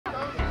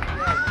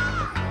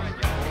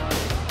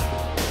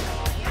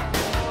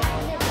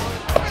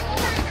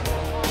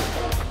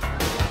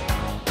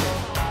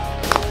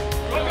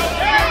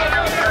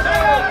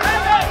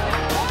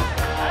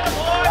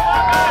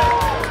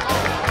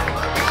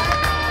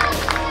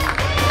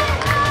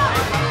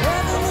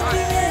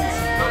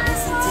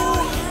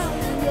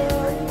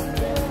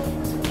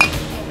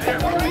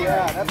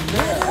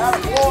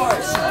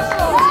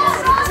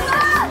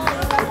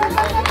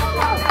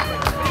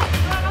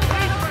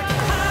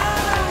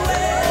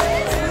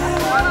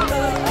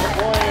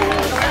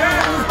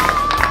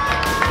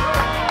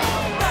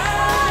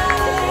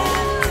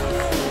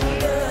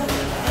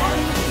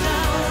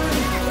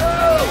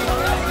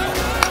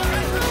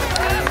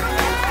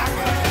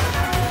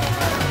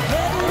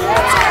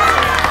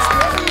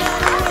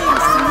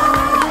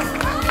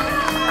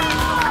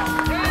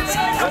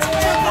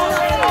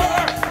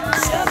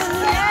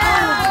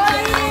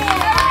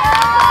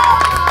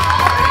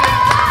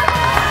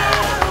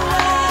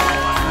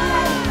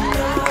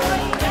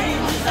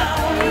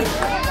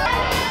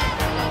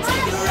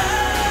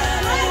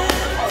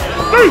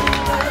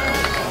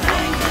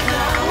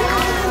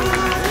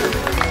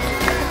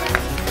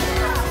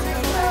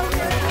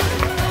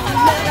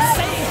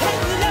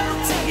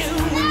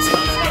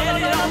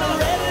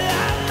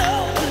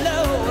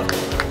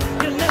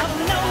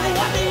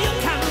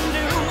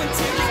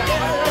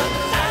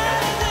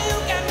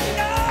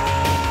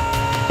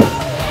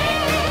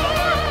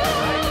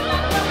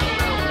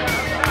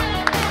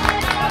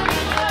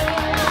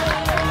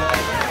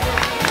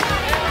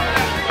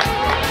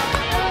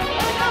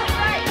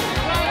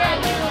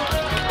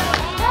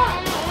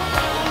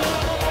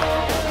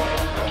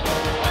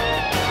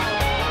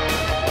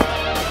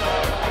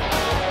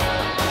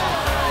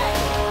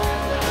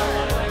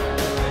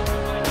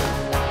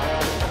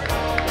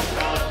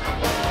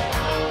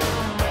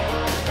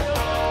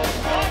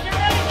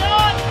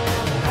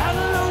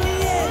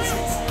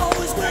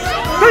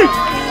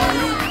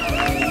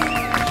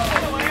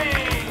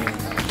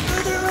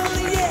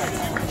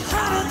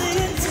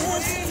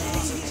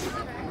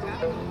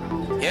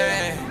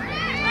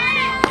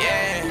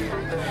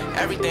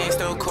everything's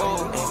still cool.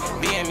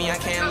 Being me, I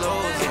can't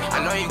lose.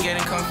 I know you're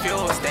getting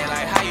confused. They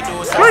like, how you do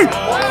it so smooth?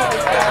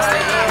 Gotta stay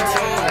in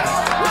tune.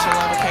 With your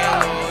love, I can't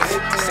lose.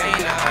 Say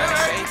nah,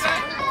 say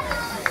time.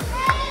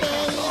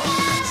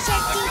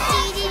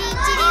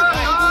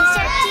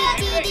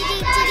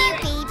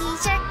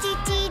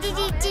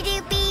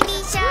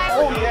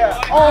 Oh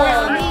yeah.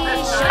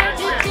 Mommy shark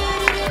do do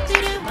do do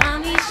do.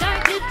 Mommy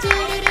shark do do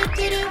do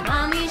do do.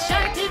 Mommy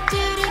shark do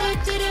do do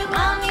do do.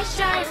 Mommy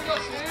shark.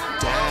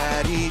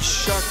 Daddy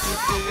shark do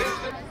do.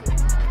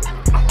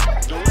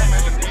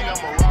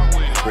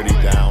 Pretty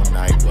down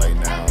night right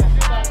now.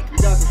 You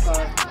got the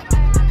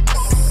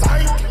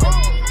sign.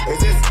 Is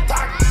this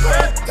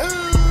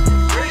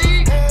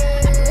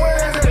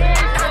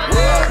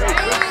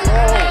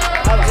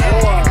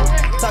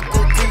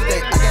Taco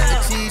Tuesday? I got the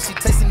cheese, she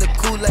tasting the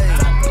Kool-Aid.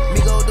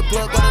 Migo the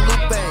plug on the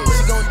Lupe.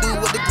 She gon' do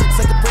what the group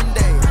say the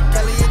prende.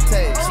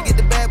 Caliente, she get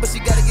the bag, but she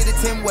gotta get it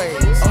 10 ways.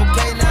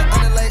 Okay, now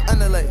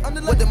underlay.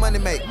 What the money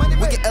make?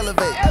 We can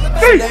elevate.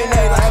 Day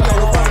like she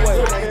on the runway.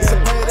 It's a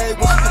payday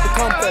when she get the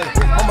compay.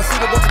 Mama see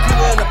the what's the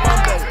killer in the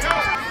Bombay.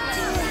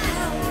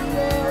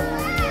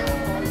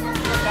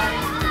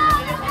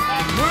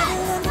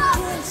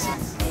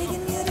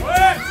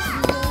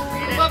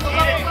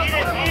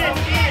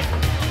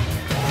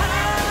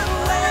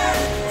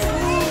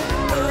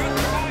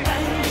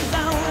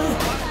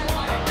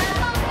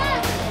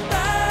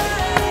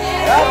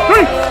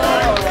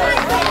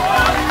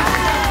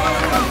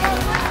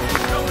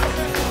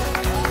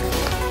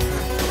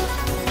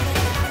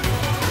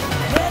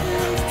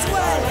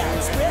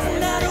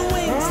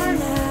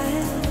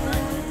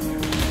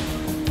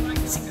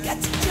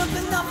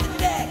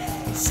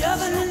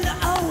 Shoving in the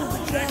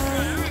overdrive.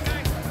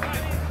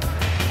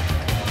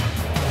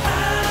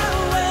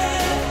 Highway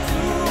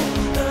through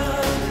the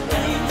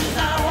danger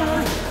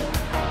zone.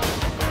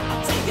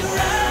 I'll take you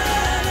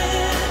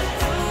riding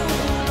through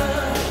the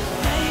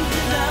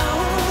danger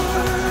zone.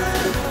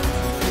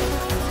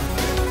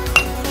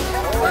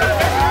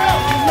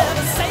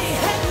 Never say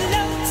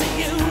hello to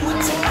you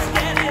until I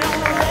get it on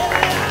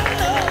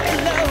the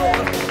radio.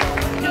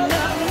 You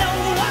never know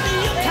what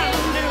you can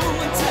do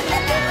until you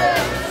get it.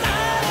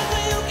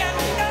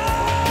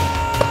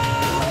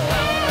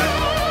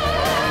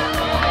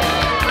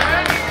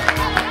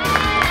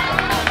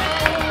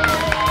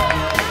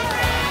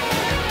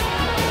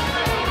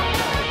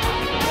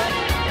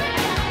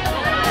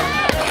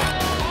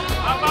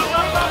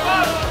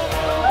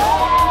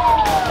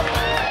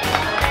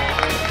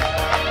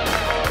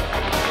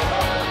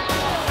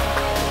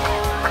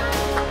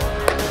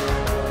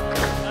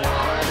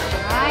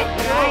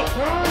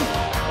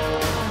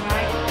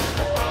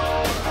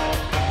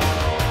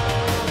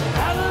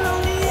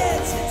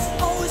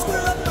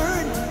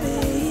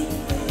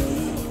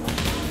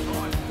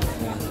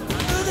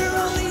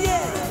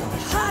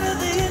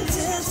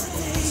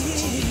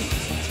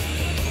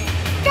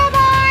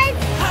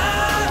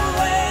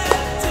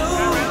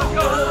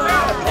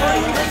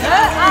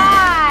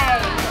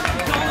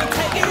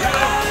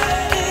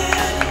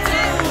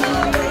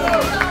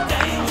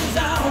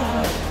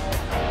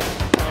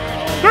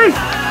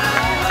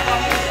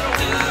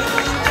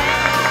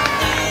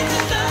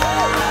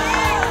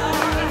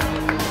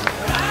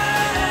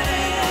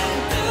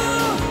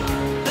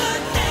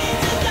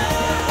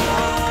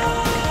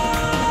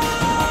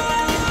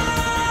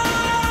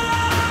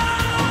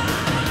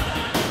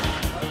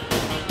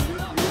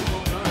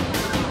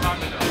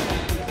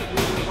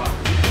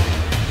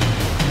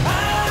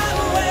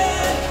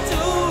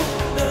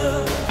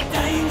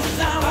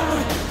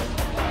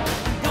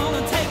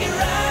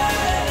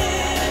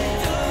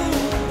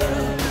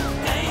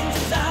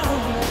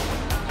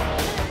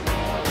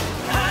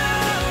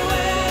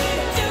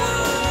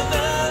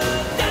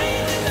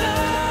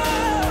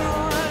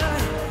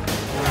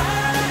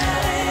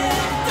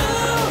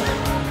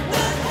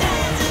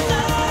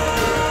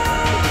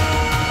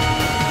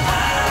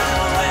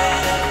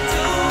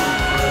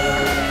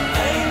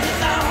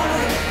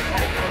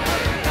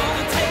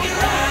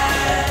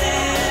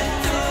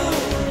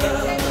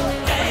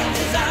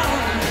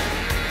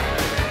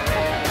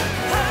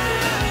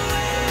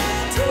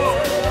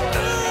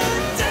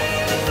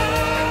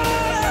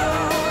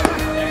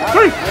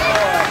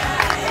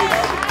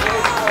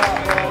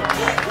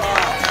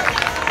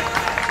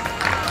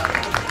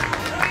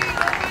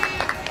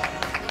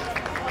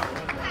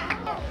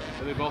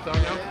 Are they both out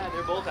now? Yeah,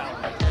 they're both out.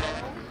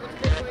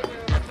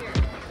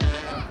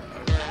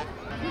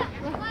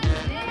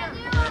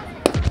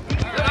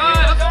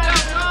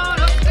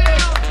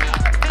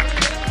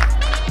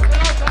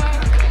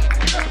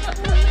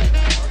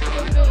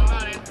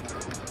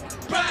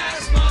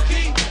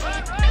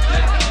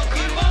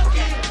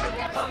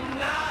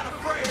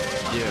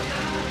 Yeah.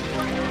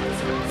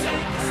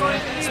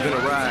 It's been a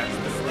ride.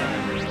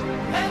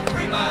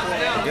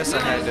 I guess I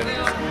had to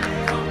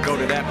go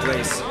to that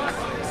place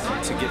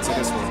to get to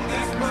this one.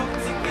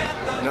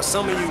 Now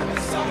some of you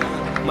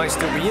might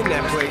still be in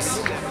that place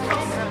if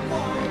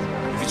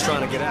you're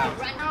trying to get out.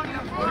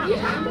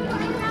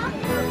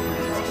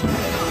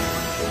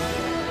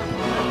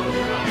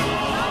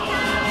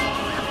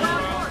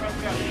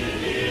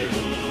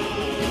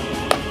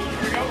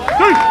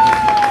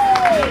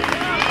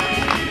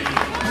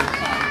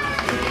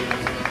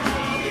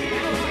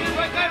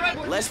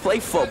 let's play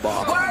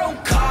football.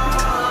 World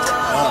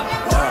Cup,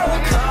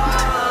 World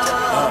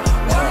Cup,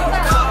 World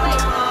Cup,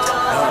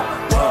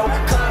 World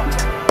Cup,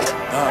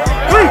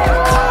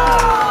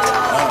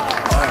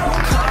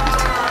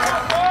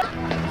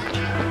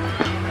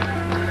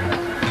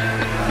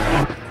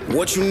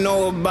 What you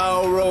know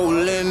about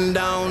rolling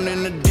down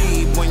in the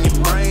deep? When your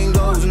brain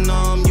goes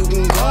numb, you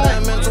can call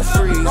that mental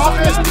freeze.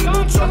 These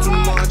people talk too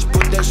much,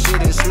 put that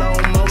shit in slow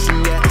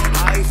motion. Yeah,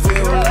 I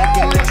feel like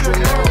an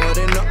astronaut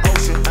in the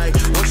ocean. Ay,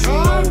 what you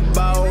know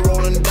about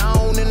rolling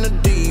down in the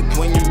deep?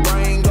 When your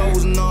brain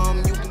goes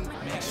numb, you can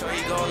make sure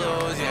you go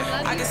lose.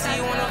 Yeah, I can see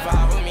you wanna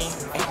vibe with me.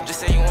 Just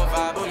say you wanna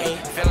vibe with me.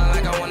 Feeling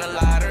like I won a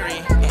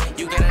lottery.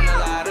 You getting a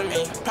lot of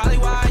me. Probably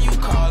why you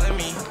calling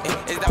me.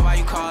 Is that why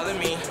you calling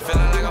me?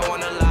 Feeling like I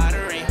won a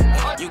lottery.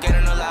 You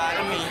getting a lot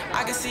of me.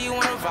 I can see you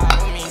wanna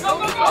vibe with me.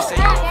 Just say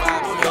you wanna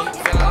vibe with me.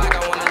 Feeling like I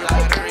won a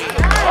lottery.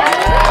 Probably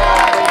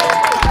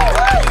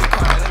why you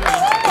calling me.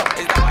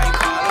 Is that why you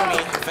calling me?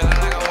 Feeling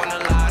like I won a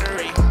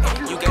lottery.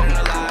 You getting a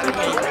lot of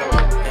me.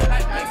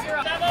 Let's go!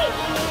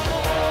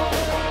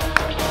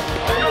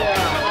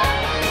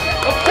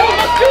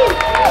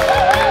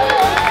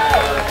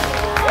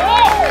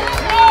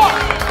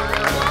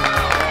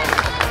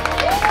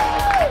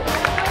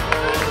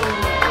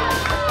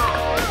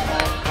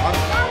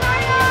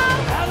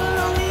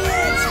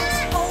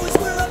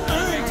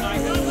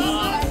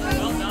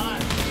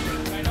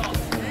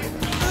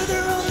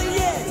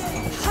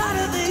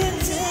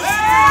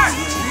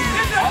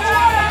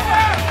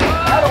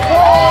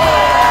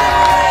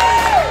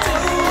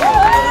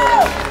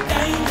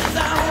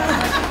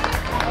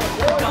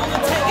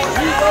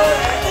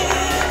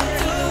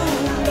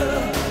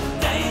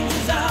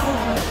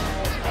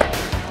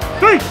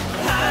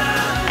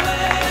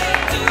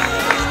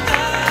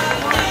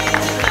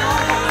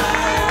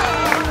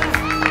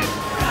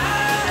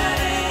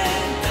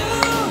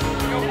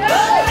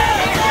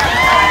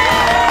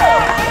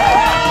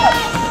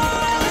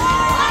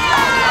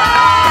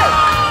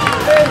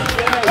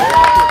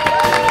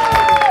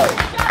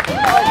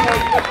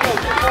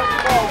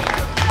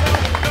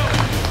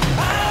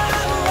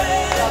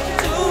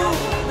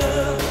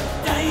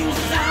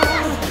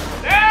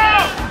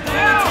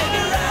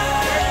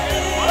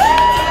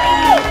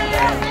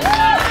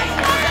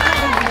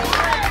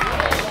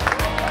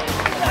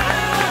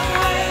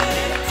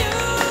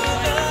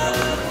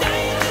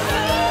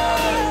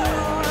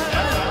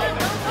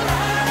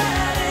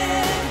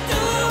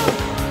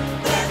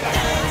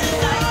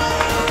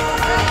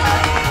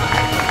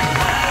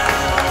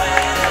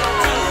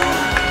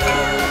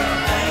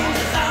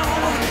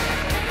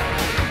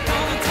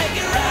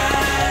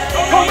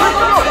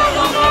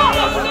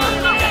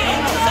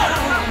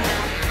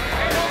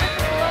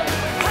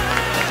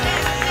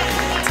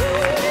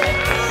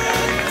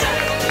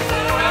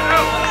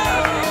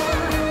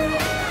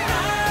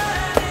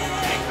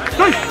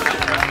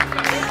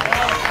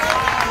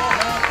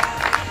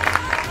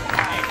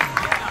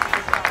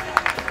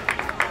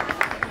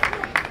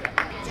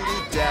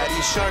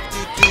 Daddy shark,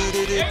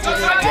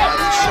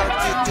 daddy shark,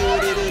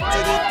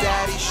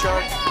 daddy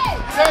shark.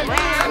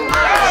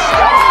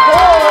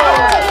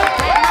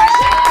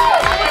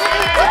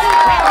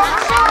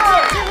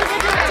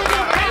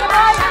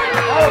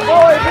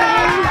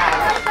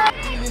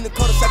 In the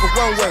cul-de-sac a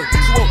one-way. She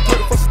won't put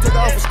it first, she take her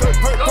off her skirt.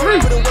 Put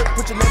in work,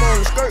 put your name on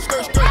the skirt. You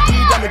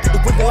got me get the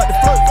wiggle like the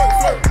flirt.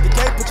 You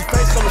can't put your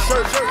face on the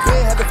shirt. We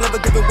ain't had the flavor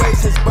giving away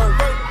since birth.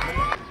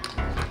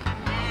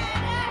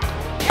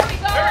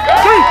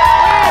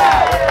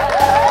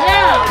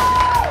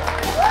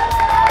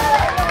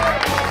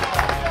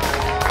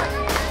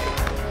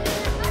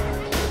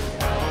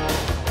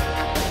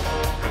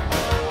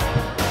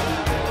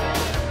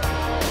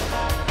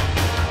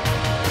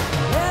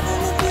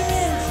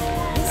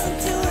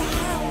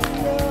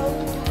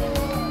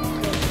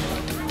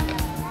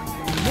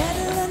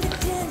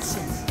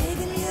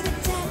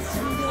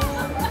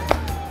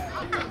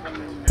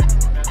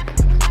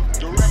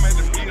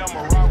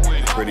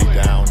 Pretty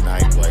down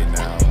night right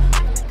now.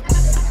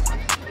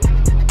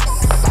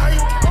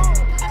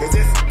 Cause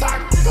it's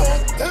Taco Tuesday.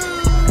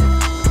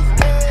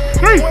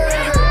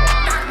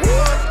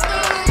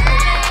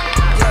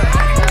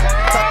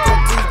 Taco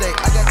Tuesday, I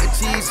got the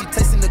cheese, she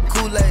tasting the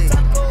Kool-Aid.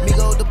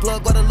 Migo the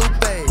plug,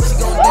 Guadalupe. She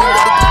gon' do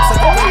what the group say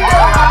the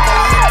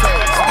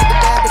She get the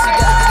bad, but she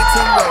gotta get it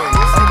 10 ways.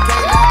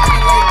 Okay,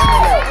 now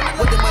underlay.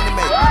 What the money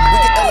make? We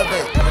can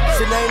elevate.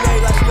 She nay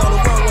like she on the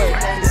runway.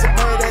 It's a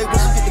payday when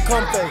she get the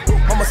comfy.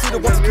 I'ma see the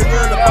ones that can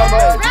learn the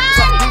Bombay.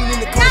 Top bean in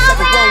the cul-de-sac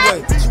a one-way.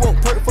 She won't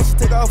perk before she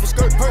take her off her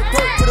skirt. Put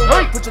it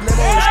work, put your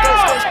name on the skirt.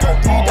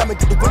 You got me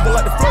get the wiggle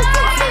like the flirt.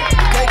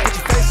 You can't put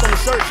your face on the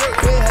shirt.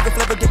 We ain't had the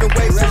flavor giving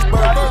way since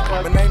birth.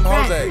 My name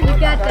Jose. You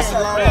got that. It's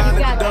a long line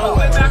at the door.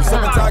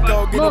 Sipping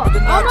taco, get it with the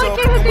nacho.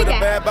 Fucking with a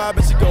bad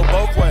vibe and she go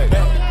both ways.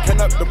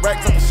 Can up the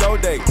racks on the show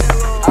day.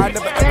 I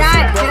never ever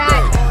seen no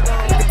day.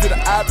 Looking to the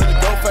eye to the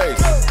go face.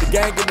 The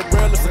gang in the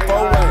grill, it's a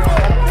four-way.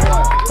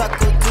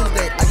 Taco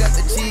Tuesday, I got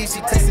the cheese, she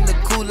tasting the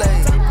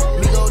Kool-Aid.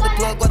 Migo the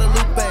plug,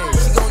 Guadalupe.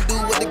 She gon' do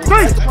what the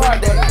group say the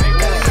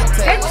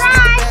She get the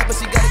bad, but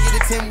she gotta get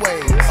it 10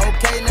 ways.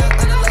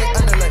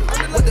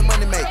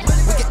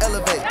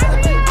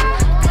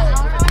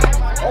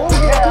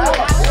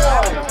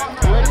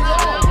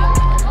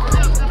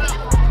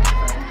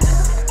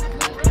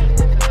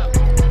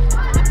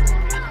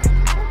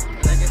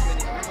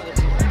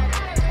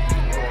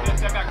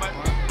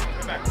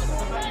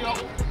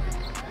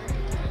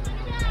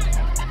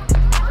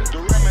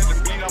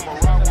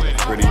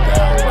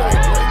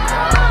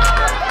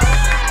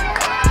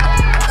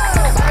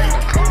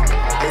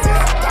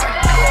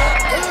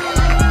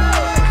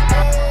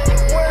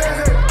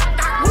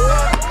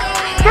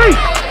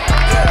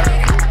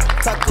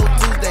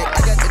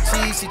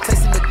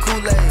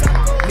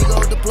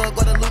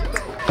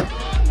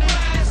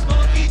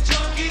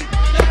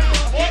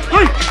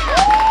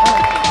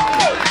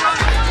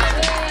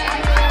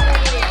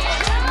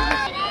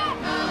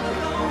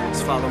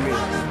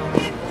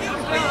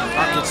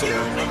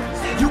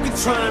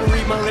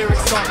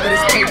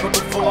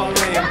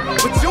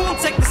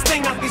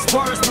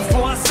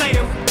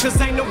 cause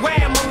ain't no way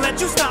I'm gonna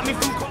let you stop me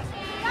from crossing.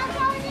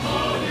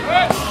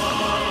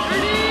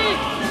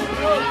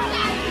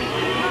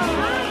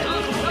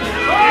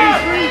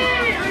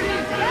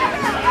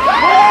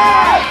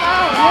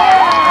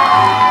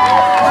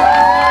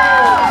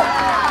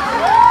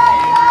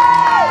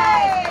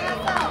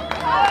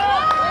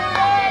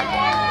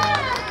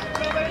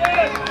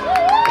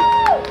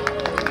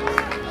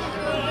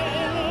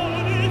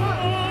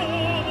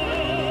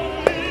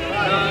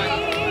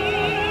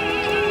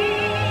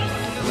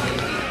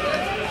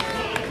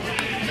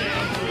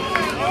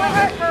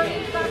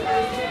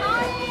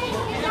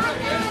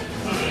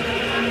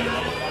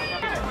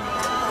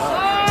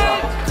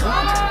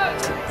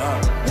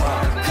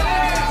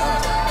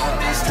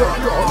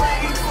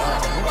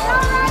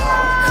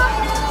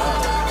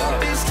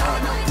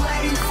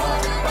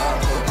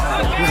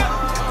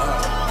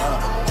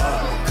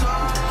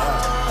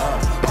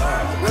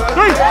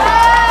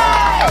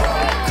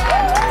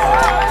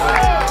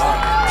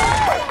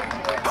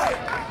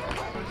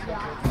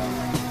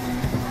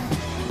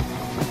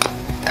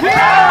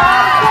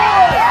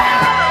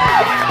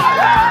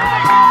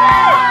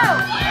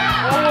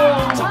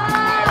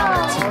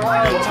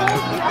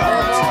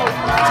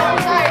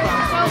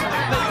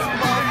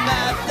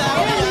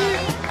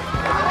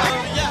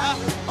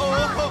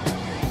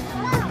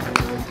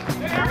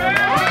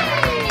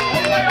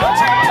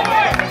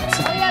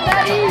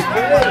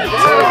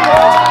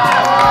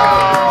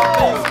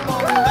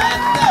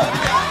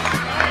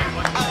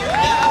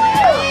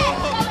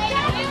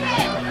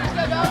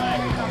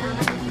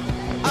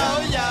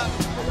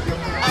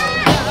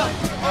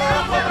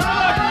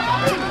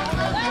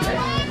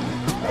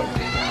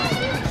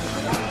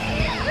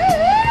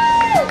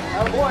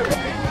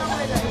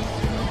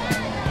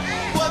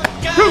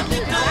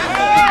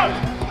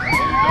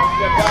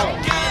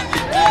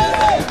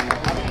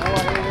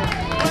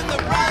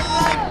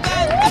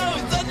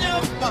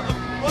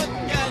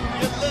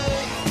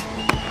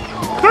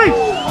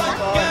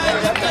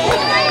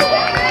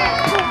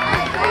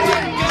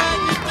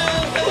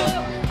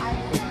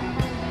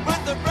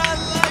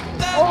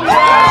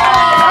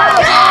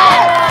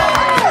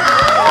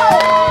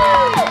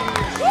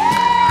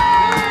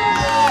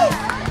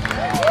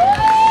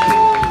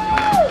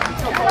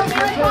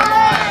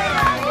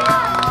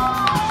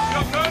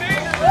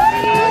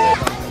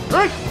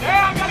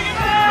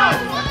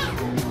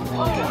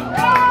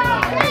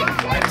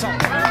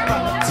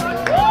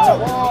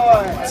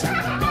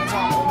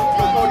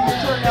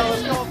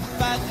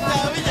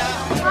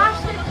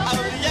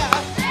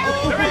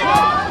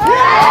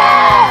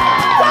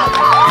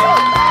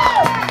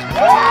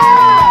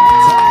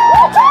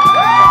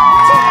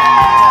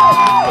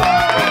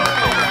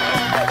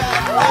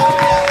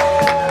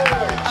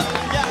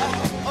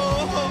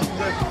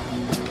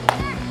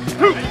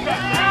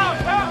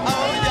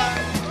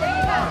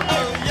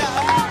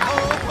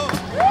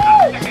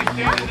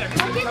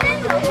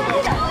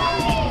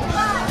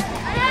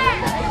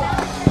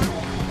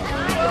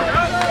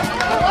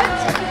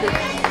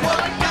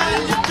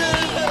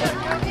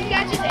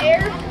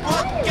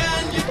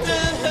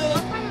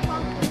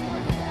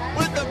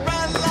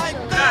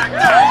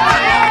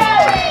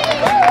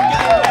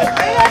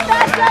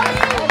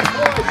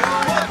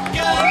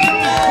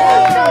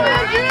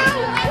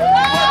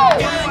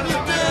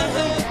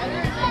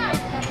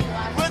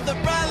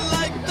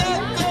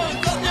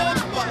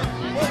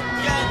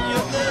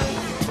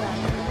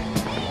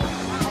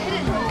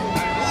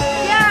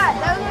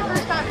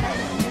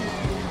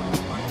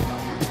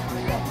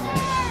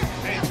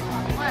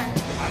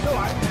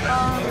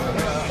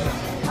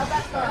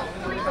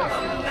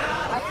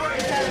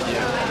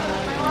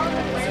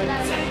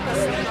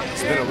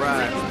 It's been a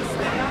ride.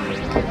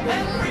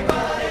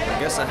 I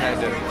guess I had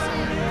to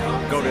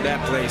go to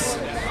that place to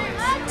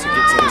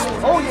get to this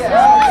one. Oh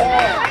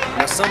yeah.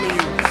 Now some of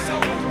you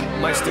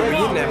might still be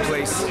in that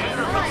place. If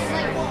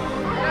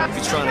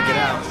you're trying to get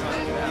out,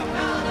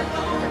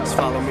 just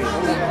follow me.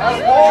 I'll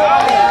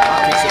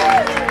get you.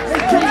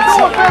 Hey, keep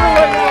going,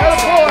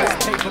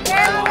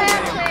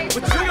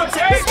 But you don't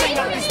take this thing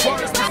out these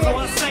words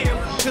before I say them.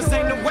 Cause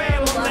ain't no way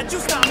I'm gonna let you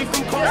stop me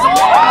from causing more.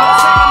 I'm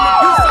saying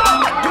to do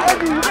something, I do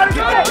it.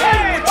 Give a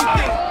damn what you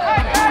think.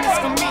 I'm doing this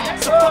for me,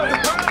 so fuck the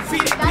world,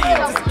 feed it me.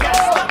 Just got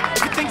stuck,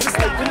 you think you're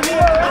stopping me.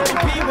 I'ma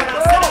be what I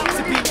set out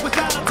to be,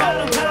 without a doubt,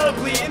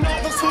 undoubtedly. And all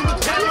those who look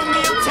down on me,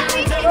 I'm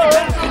tearing down your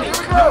balcony.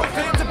 No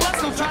offense to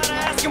bust, I'm trying to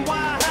ask him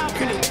why, how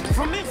can he?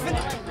 From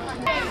infinite.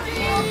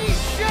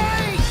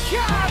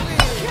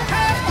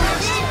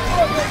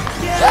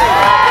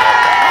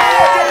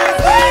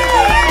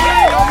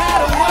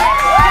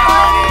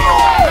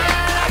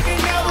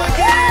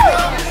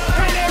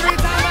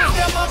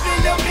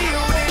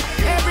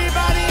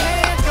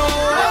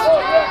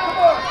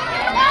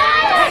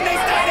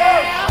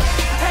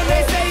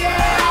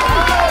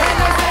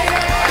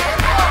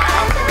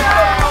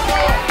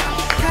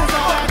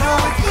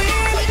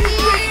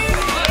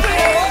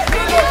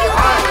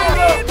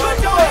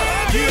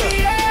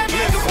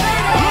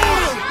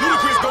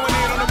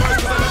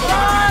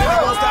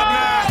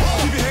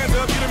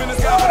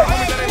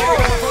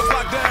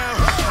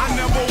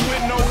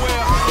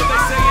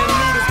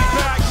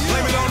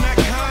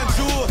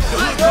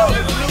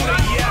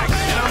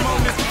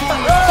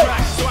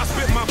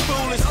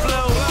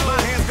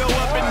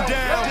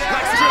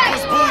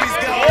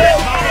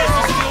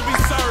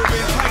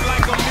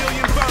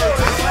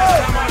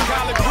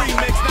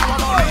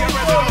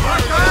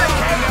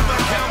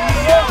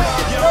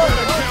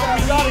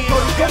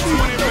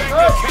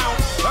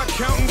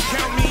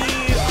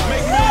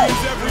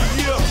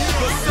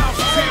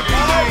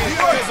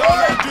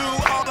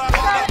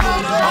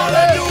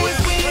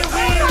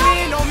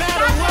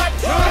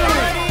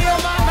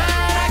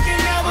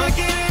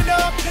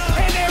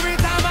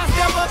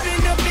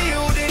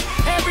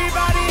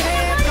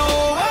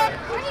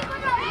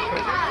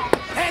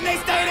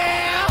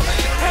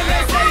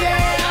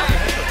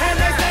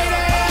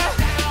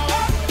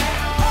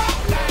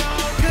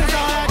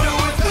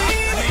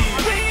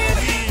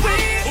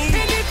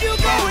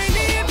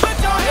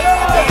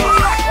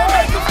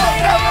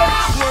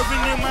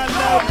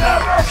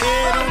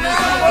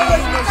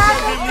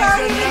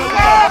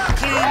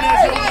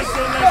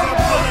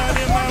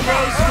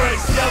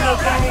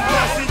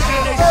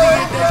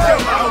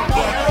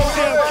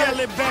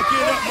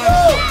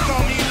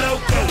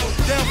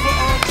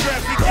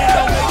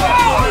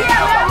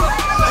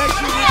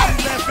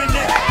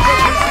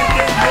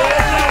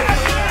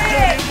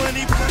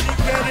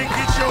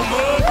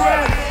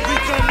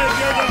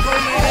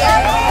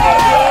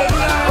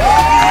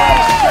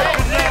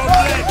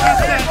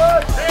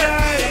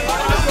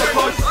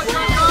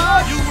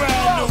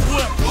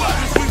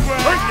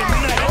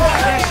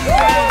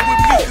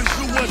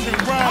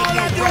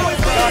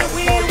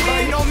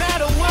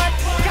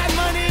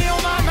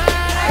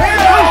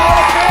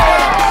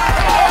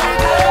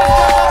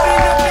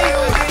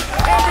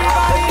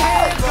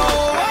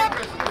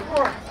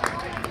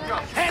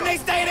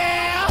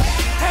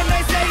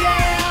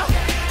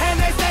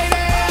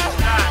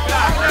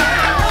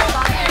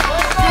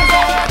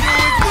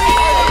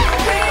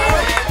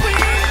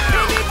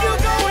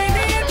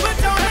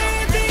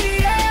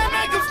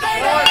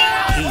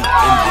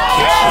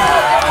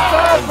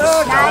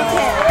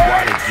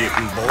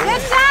 getting bored.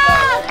 Good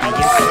job!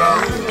 Being slow,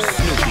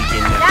 Snoopy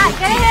in the Yeah,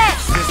 get it!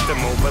 system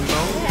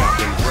overload. I've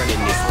been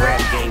running this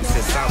rap game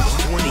since I was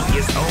 20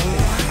 years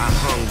old. I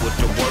hung with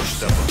the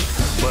worst of them.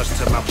 Bust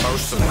till I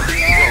burst them.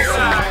 Close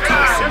enough,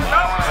 close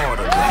enough.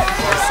 Harder rap,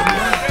 close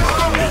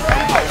enough.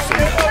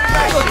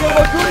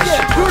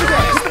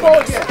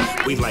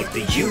 We like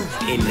the U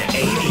in the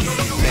 80s.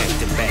 Back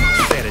to back,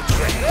 set a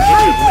track.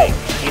 Hit the lick,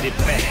 get it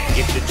back.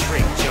 Get the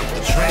trick, jump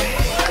the track.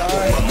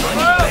 Put my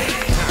money back.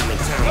 Time and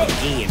time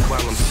again.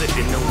 While I'm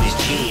sipping on this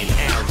gin.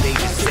 Al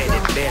Davis said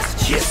it best.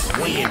 Just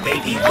win,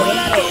 baby, win. All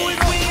I do is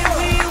win,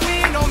 win,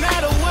 win, no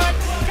matter what.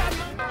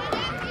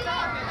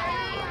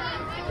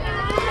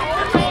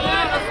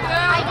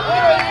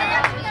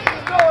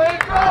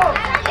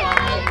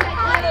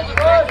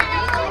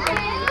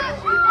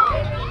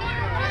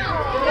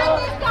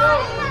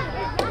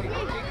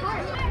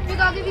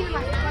 I'll give you the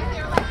mic.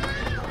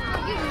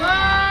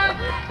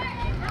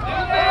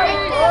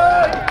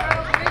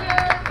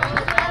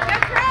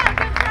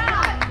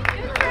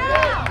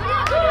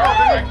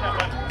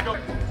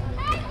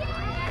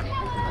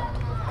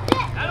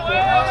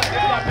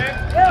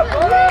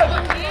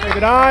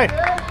 Good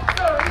eye.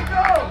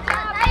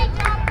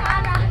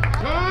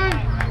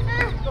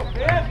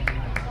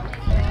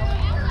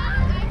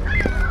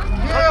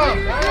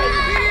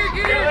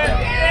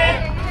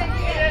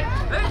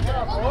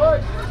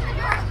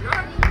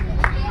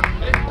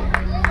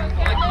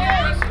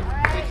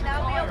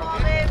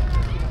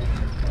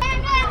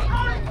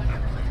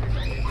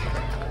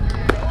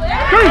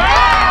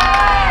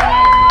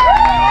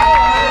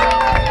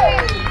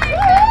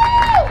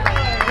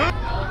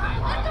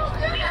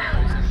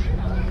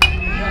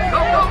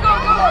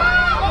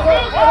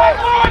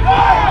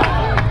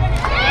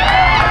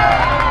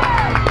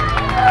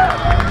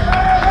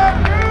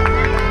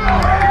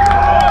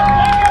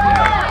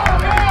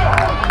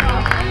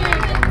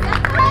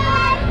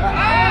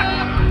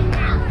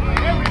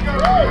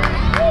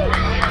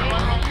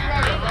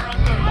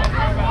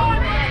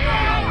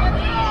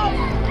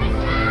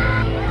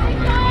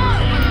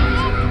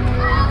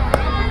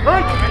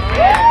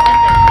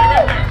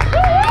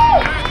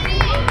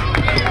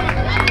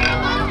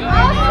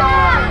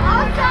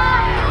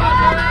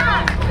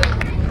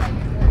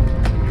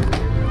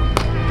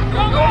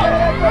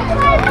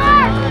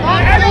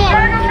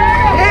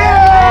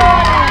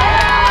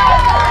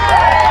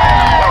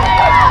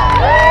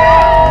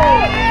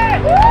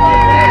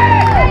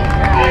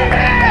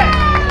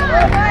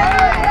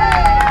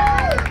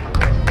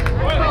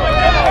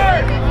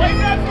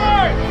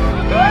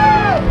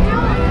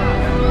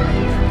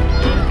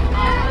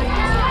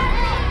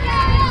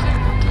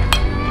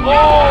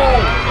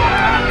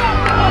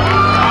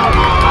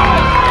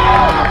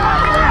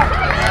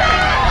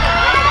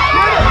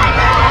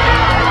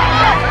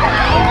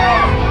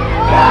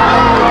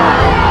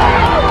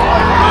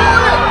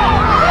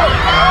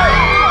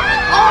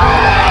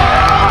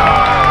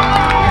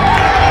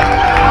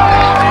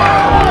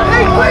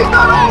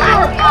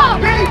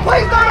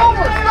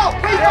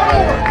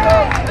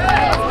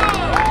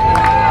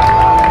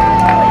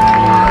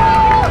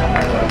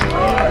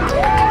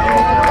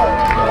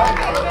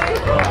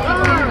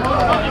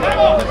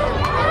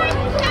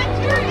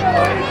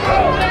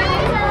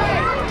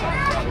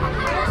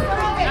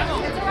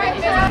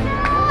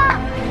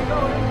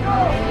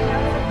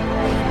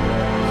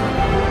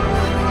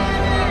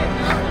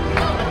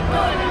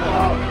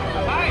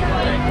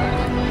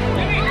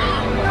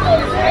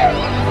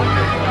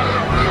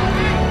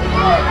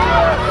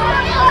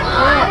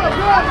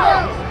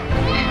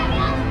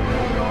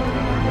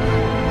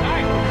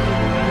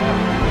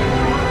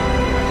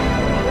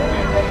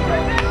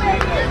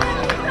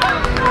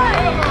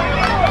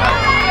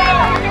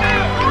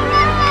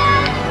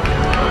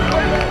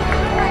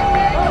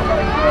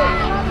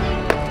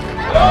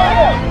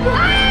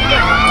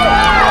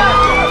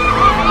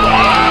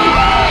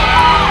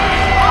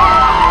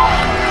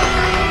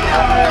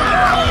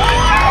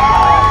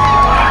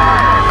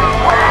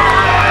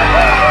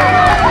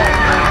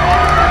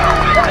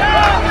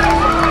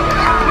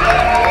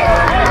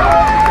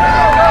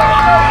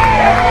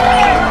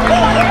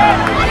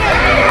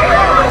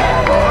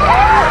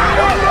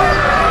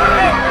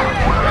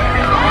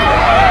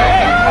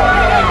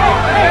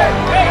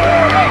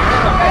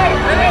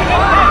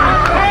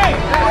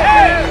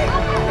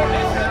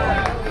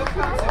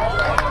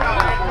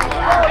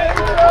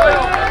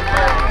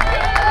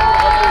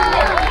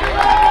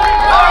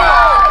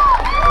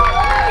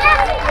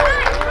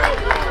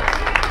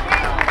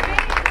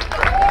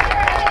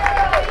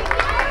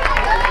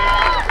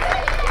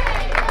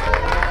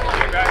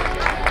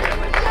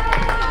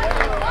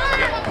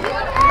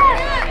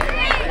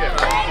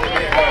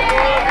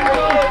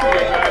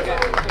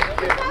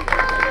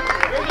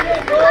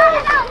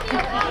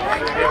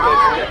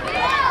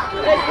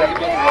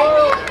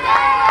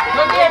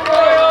 Look at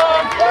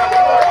Royal!